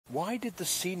Why did the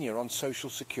senior on Social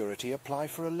Security apply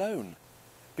for a loan?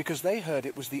 Because they heard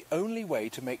it was the only way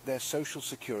to make their Social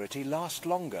Security last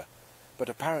longer, but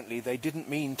apparently they didn't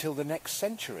mean till the next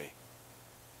century.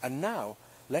 And now,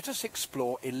 let us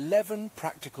explore 11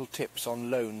 practical tips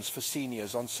on loans for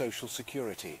seniors on Social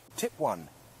Security. Tip 1.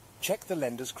 Check the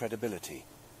lender's credibility.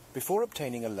 Before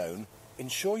obtaining a loan,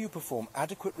 ensure you perform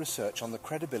adequate research on the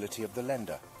credibility of the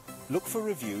lender. Look for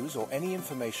reviews or any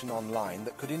information online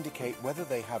that could indicate whether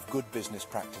they have good business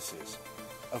practices.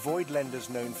 Avoid lenders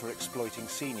known for exploiting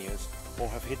seniors or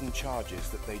have hidden charges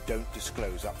that they don't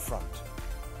disclose up front.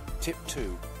 Tip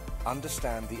 2.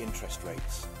 Understand the interest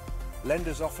rates.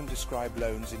 Lenders often describe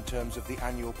loans in terms of the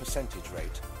annual percentage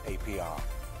rate, APR.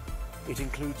 It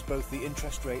includes both the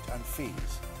interest rate and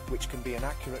fees, which can be an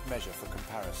accurate measure for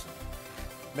comparison.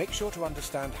 Make sure to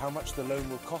understand how much the loan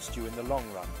will cost you in the long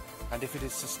run and if it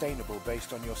is sustainable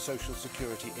based on your Social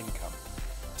Security income.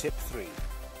 Tip 3.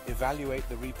 Evaluate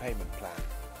the repayment plan.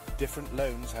 Different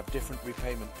loans have different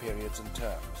repayment periods and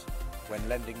terms. When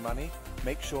lending money,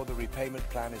 make sure the repayment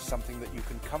plan is something that you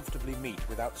can comfortably meet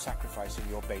without sacrificing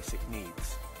your basic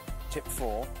needs. Tip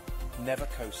 4. Never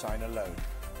co-sign a loan.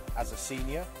 As a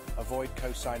senior, avoid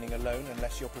co-signing a loan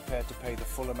unless you're prepared to pay the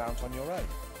full amount on your own.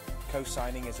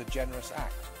 Co-signing is a generous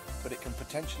act, but it can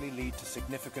potentially lead to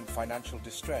significant financial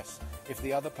distress if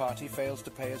the other party fails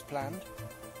to pay as planned.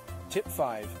 Tip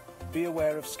 5. Be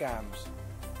aware of scams.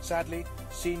 Sadly,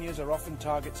 seniors are often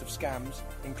targets of scams,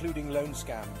 including loan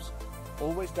scams.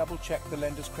 Always double-check the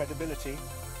lender's credibility.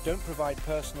 Don't provide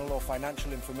personal or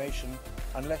financial information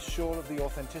unless sure of the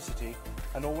authenticity,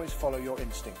 and always follow your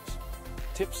instincts.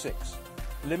 Tip 6.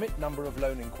 Limit number of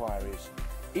loan inquiries.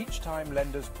 Each time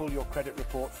lenders pull your credit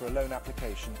report for a loan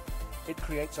application, it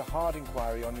creates a hard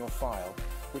inquiry on your file,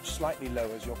 which slightly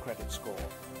lowers your credit score.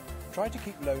 Try to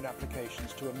keep loan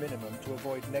applications to a minimum to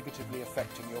avoid negatively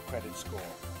affecting your credit score.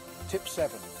 Tip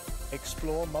 7.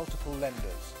 Explore multiple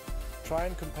lenders. Try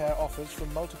and compare offers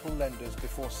from multiple lenders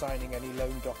before signing any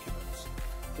loan documents.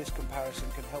 This comparison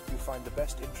can help you find the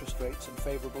best interest rates and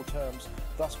favorable terms,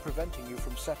 thus preventing you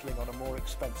from settling on a more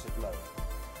expensive loan.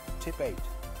 Tip 8.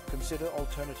 Consider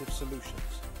alternative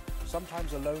solutions.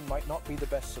 Sometimes a loan might not be the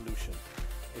best solution.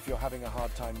 If you're having a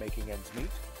hard time making ends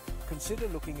meet, consider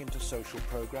looking into social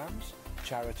programs,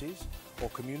 charities, or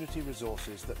community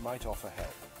resources that might offer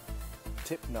help.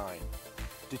 Tip 9.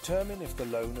 Determine if the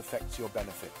loan affects your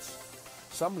benefits.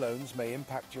 Some loans may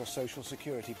impact your Social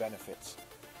Security benefits.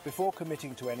 Before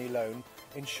committing to any loan,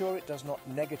 ensure it does not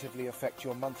negatively affect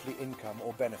your monthly income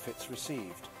or benefits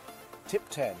received. Tip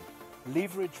 10.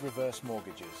 Leverage reverse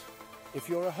mortgages. If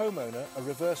you're a homeowner, a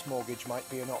reverse mortgage might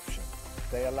be an option.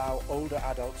 They allow older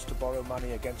adults to borrow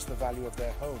money against the value of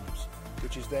their homes,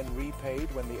 which is then repaid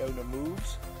when the owner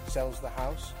moves, sells the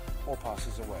house, or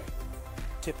passes away.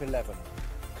 Tip 11.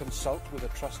 Consult with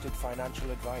a trusted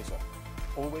financial advisor.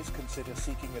 Always consider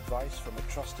seeking advice from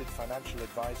a trusted financial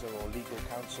advisor or legal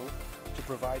counsel to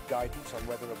provide guidance on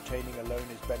whether obtaining a loan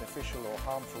is beneficial or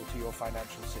harmful to your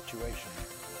financial situation.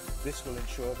 This will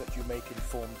ensure that you make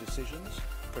informed decisions,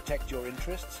 protect your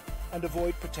interests, and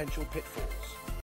avoid potential pitfalls.